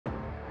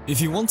If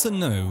you want to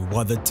know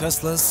why the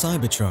Tesla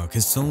Cybertruck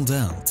is sold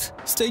out,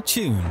 stay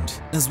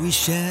tuned as we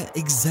share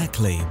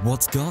exactly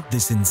what's got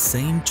this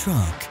insane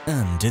truck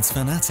and its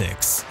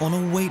fanatics on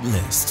a wait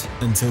list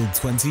until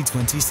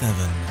 2027.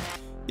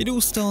 It all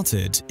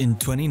started in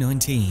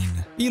 2019.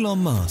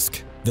 Elon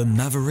Musk, the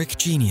maverick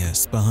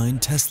genius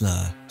behind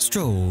Tesla,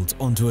 strolled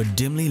onto a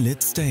dimly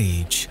lit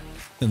stage.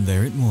 And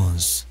there it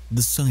was,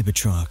 the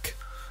Cybertruck.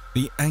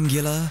 The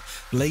angular,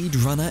 Blade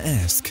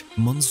Runner-esque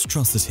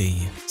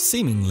monstrosity,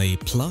 seemingly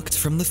plucked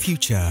from the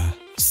future,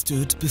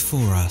 stood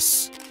before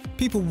us.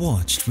 People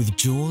watched with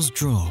jaws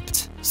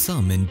dropped,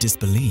 some in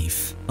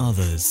disbelief,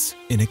 others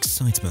in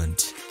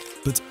excitement,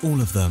 but all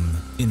of them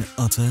in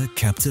utter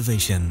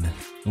captivation.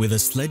 With a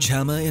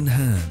sledgehammer in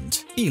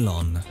hand,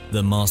 Elon,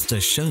 the master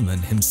showman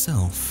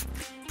himself,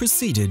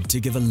 proceeded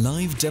to give a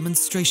live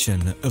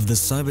demonstration of the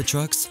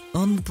Cybertruck's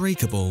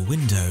unbreakable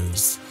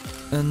windows.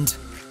 And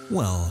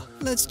well,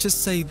 let's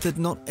just say that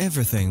not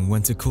everything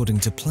went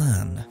according to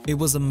plan. It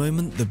was a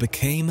moment that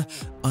became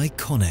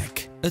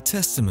iconic, a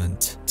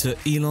testament to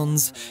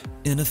Elon's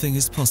anything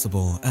is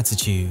possible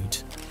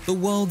attitude. The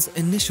world's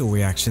initial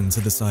reaction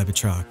to the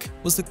Cybertruck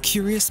was a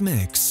curious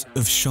mix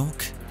of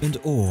shock and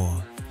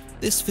awe.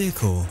 This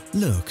vehicle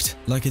looked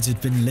like it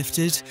had been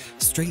lifted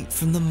straight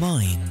from the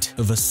mind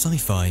of a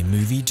sci-fi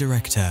movie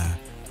director.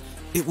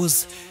 It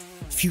was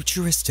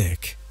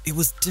futuristic. It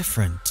was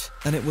different,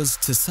 and it was,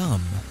 to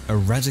some, a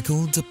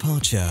radical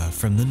departure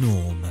from the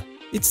norm.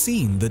 It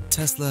seemed that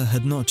Tesla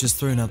had not just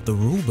thrown out the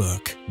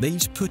rulebook,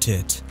 they'd put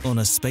it on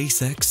a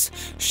SpaceX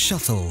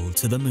shuttle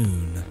to the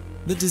moon.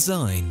 The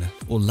design,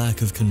 or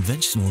lack of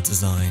conventional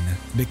design,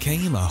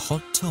 became a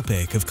hot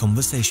topic of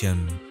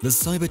conversation. The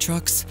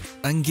Cybertruck's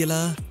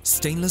angular,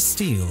 stainless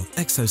steel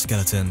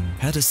exoskeleton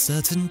had a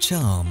certain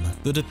charm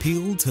that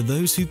appealed to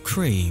those who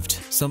craved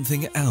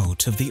something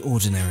out of the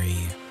ordinary.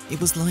 It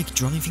was like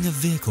driving a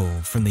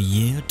vehicle from the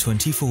year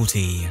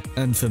 2040,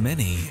 and for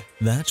many,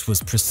 that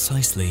was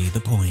precisely the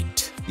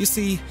point. You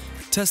see,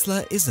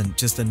 Tesla isn't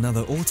just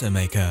another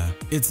automaker,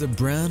 it's a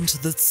brand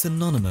that's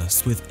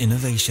synonymous with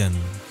innovation.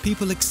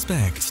 People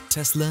expect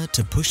Tesla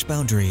to push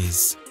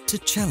boundaries, to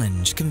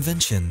challenge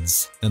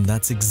conventions, and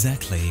that's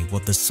exactly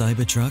what the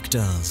Cybertruck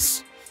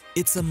does.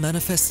 It's a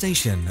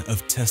manifestation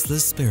of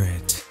Tesla's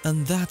spirit,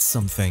 and that's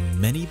something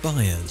many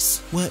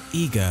buyers were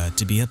eager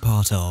to be a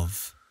part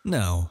of.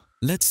 Now,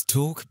 let's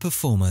talk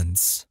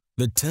performance.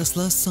 The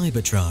Tesla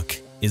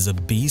Cybertruck is a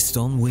beast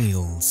on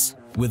wheels.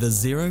 With a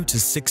 0 to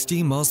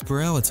 60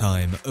 mph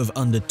time of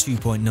under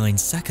 2.9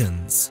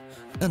 seconds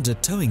and a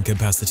towing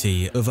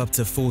capacity of up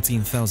to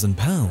 14,000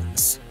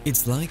 pounds,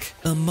 it's like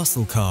a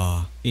muscle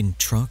car in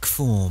truck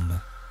form.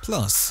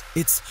 Plus,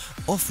 its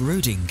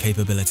off-roading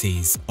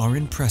capabilities are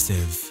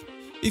impressive.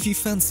 If you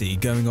fancy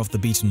going off the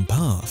beaten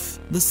path,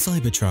 the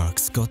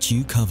Cybertruck's got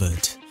you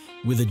covered.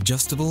 With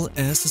adjustable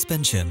air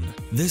suspension,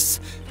 this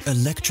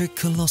electric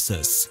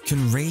colossus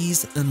can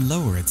raise and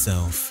lower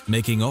itself,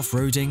 making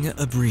off-roading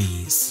a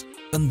breeze.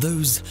 And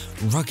those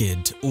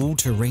rugged,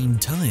 all-terrain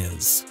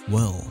tires,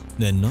 well,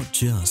 they're not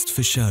just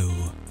for show.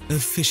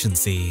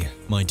 Efficiency,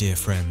 my dear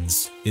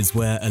friends, is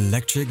where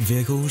electric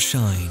vehicles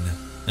shine,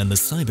 and the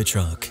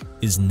Cybertruck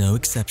is no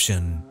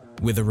exception.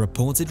 With a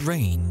reported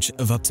range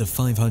of up to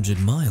 500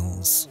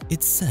 miles,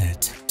 it's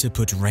set to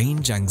put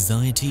range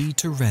anxiety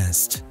to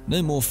rest.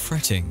 No more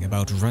fretting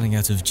about running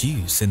out of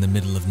juice in the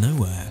middle of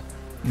nowhere.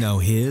 Now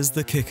here's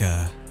the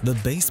kicker. The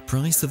base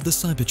price of the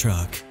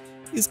Cybertruck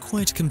is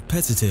quite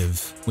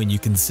competitive when you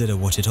consider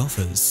what it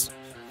offers.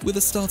 With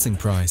a starting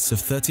price of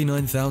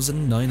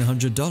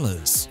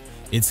 $39,900,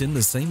 it's in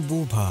the same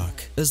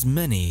ballpark as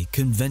many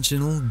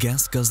conventional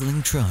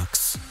gas-guzzling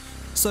trucks.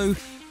 So,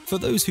 for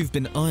those who've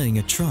been eyeing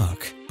a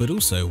truck but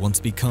also want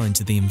to be kind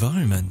to the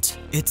environment,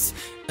 it's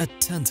a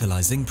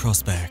tantalizing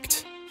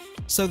prospect.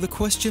 So the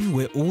question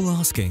we're all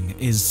asking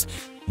is,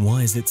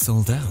 why is it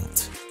sold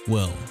out?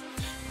 Well,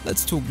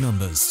 let's talk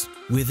numbers.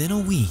 Within a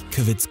week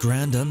of its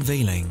grand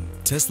unveiling,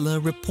 Tesla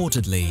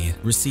reportedly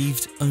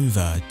received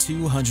over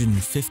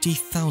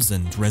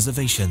 250,000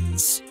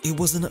 reservations. It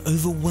was an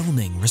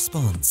overwhelming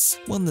response,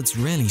 one that's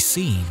rarely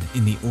seen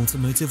in the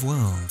automotive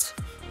world.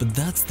 But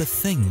that's the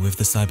thing with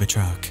the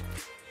Cybertruck.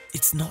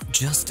 It's not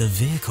just a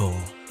vehicle,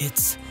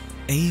 it's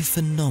a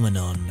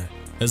phenomenon.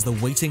 As the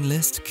waiting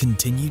list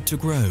continued to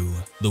grow,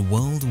 the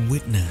world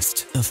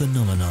witnessed a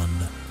phenomenon.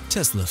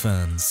 Tesla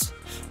fans,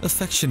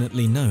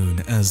 affectionately known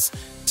as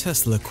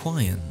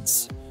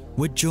Tesla-quians,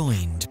 were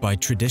joined by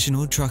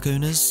traditional truck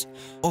owners,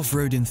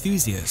 off-road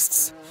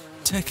enthusiasts,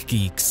 tech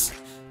geeks,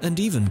 and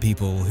even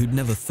people who'd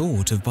never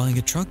thought of buying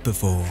a truck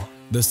before.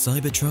 The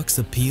Cybertruck's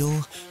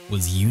appeal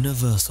was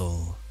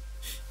universal.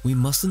 We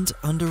mustn't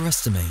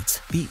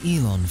underestimate the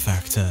Elon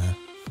factor.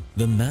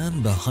 The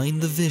man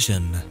behind the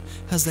vision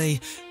has a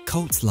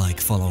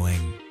cult-like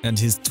following, and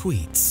his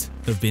tweets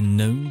have been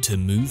known to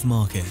move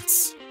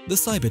markets. The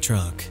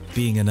Cybertruck,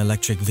 being an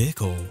electric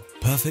vehicle,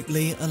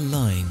 perfectly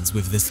aligns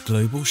with this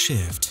global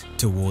shift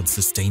towards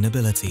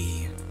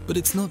sustainability. But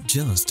it's not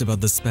just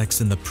about the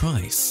specs and the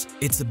price,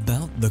 it's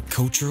about the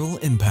cultural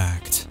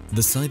impact.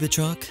 The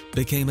Cybertruck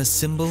became a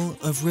symbol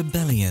of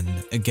rebellion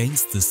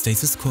against the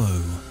status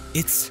quo.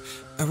 It's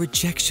a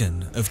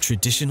rejection of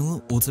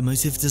traditional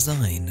automotive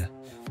design,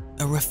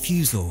 a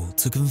refusal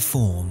to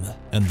conform,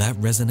 and that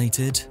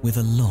resonated with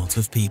a lot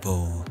of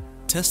people.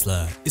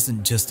 Tesla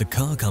isn't just a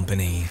car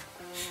company,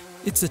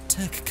 it's a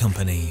tech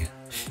company.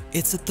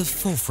 It's at the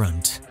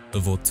forefront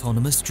of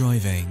autonomous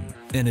driving,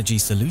 energy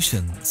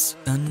solutions,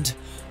 and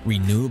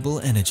renewable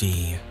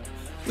energy.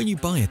 When you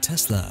buy a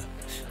Tesla,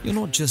 you're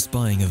not just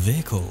buying a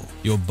vehicle,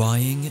 you're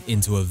buying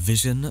into a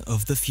vision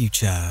of the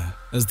future.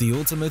 As the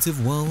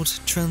automotive world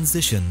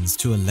transitions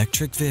to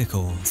electric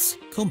vehicles,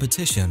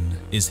 competition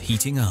is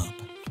heating up.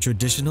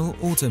 Traditional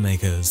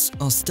automakers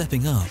are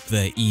stepping up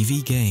their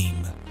EV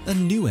game,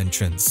 and new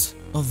entrants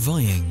are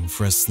vying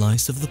for a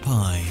slice of the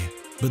pie.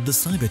 But the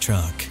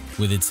Cybertruck,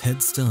 with its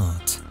head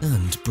start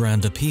and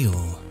brand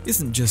appeal,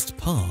 isn't just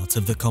part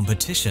of the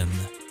competition,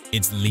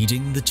 it's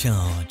leading the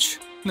charge.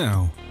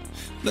 Now,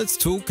 let's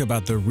talk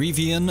about the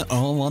Rivian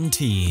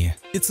R1T.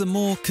 It's a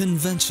more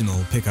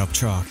conventional pickup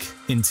truck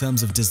in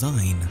terms of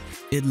design.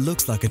 It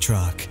looks like a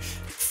truck,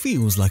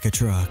 feels like a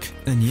truck,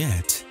 and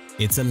yet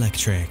it's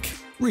electric.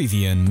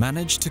 Rivian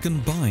managed to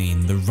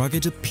combine the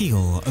rugged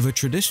appeal of a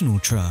traditional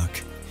truck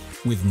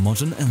with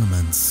modern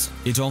elements.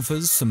 It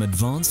offers some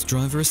advanced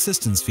driver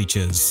assistance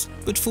features,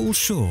 but falls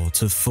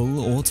short of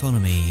full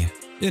autonomy.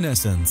 In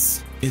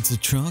essence, it's a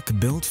truck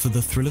built for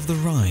the thrill of the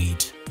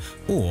ride,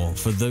 or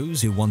for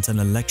those who want an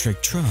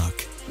electric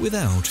truck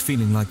without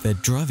feeling like they're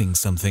driving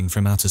something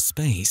from outer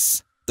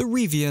space. The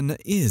Rivian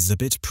is a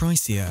bit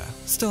pricier,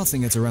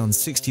 starting at around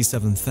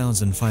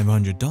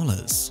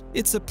 $67,500.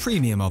 It's a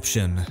premium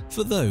option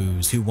for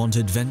those who want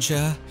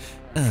adventure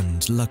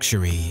and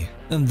luxury.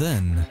 And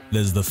then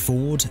there's the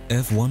Ford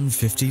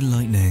F-150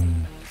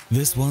 Lightning.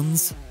 This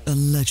one's a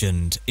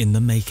legend in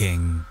the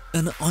making,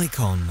 an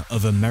icon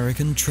of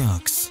American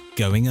trucks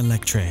going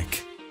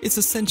electric. It's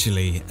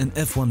essentially an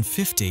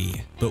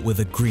F-150, but with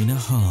a greener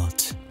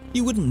heart.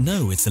 You wouldn't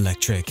know it's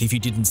electric if you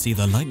didn't see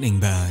the Lightning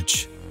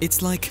badge.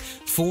 It's like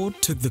Ford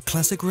took the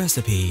classic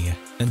recipe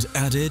and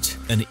added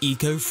an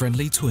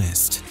eco-friendly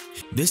twist.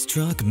 This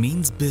truck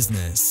means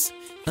business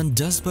and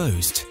does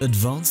boast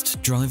advanced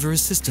driver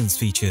assistance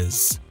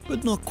features,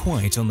 but not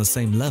quite on the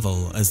same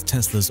level as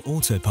Tesla's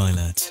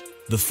autopilot.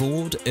 The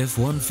Ford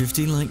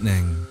F-150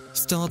 Lightning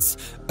starts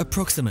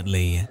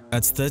approximately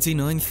at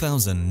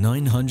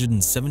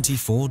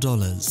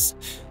 $39,974,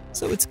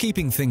 so it's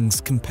keeping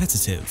things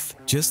competitive,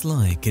 just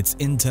like its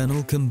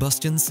internal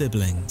combustion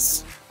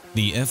siblings.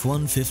 The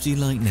F-150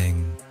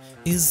 Lightning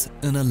is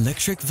an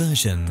electric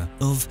version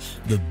of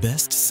the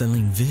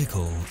best-selling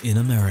vehicle in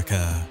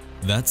America.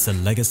 That's a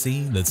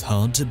legacy that's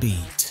hard to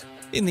beat.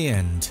 In the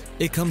end,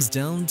 it comes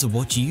down to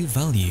what you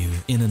value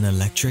in an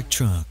electric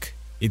truck.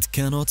 It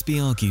cannot be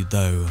argued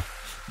though.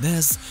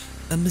 There's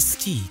a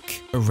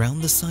mystique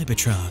around the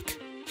Cybertruck,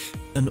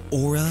 an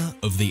aura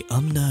of the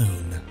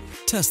unknown.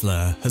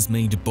 Tesla has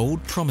made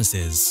bold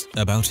promises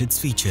about its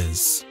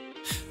features.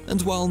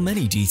 And while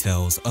many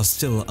details are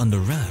still under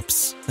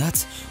wraps,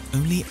 that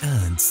only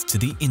adds to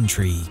the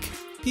intrigue.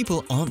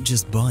 People aren't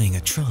just buying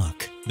a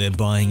truck, they're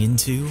buying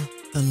into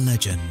a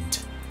legend.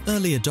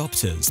 Early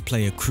adopters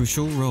play a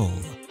crucial role.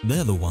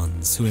 They're the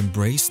ones who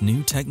embrace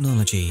new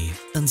technology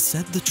and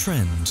set the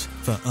trend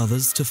for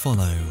others to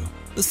follow.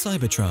 The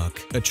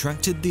Cybertruck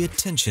attracted the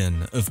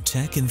attention of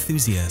tech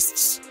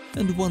enthusiasts,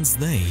 and once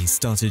they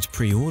started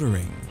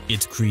pre-ordering,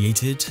 it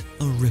created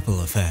a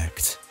ripple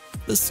effect.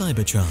 The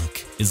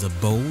Cybertruck is a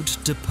bold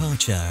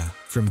departure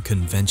from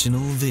conventional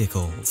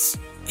vehicles.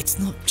 It's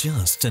not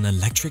just an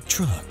electric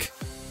truck,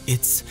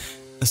 it's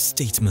a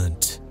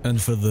statement.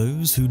 And for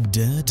those who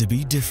dare to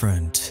be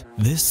different,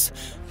 this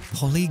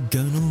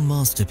polygonal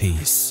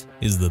masterpiece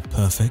is the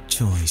perfect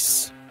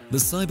choice. The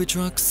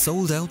Cybertruck's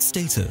sold-out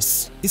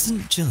status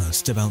isn't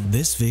just about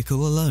this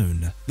vehicle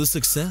alone. The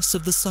success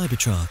of the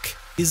Cybertruck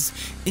is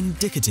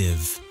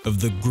indicative of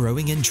the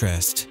growing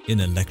interest in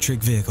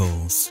electric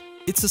vehicles.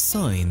 It's a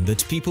sign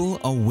that people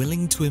are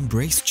willing to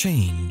embrace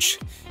change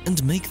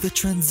and make the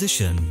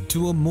transition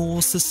to a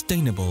more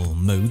sustainable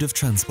mode of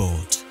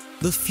transport.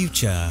 The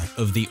future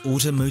of the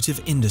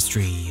automotive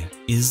industry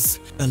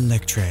is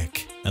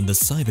electric, and the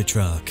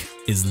Cybertruck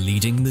is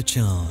leading the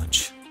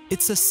charge.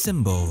 It's a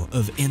symbol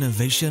of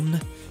innovation,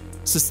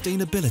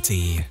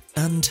 sustainability,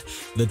 and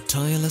the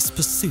tireless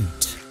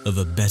pursuit of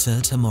a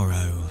better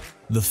tomorrow.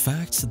 The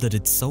fact that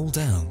it's sold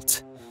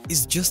out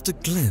is just a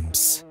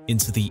glimpse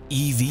into the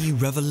EV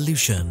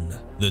revolution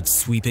that's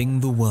sweeping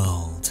the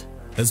world.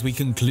 As we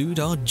conclude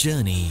our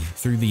journey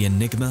through the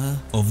enigma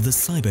of the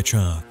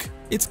Cybertruck,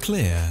 it's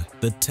clear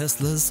that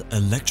Tesla's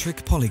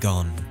electric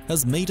Polygon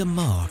has made a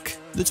mark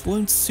that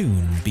won't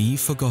soon be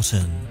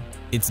forgotten.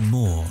 It's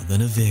more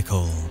than a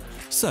vehicle.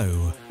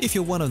 So, if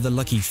you're one of the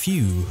lucky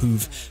few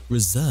who've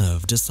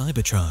reserved a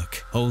Cybertruck,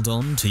 hold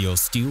on to your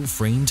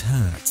steel-framed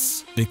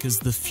hats, because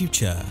the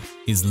future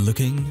is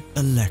looking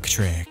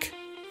electric.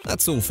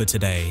 That's all for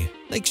today.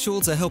 Make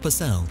sure to help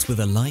us out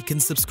with a like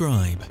and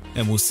subscribe,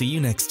 and we'll see you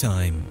next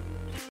time.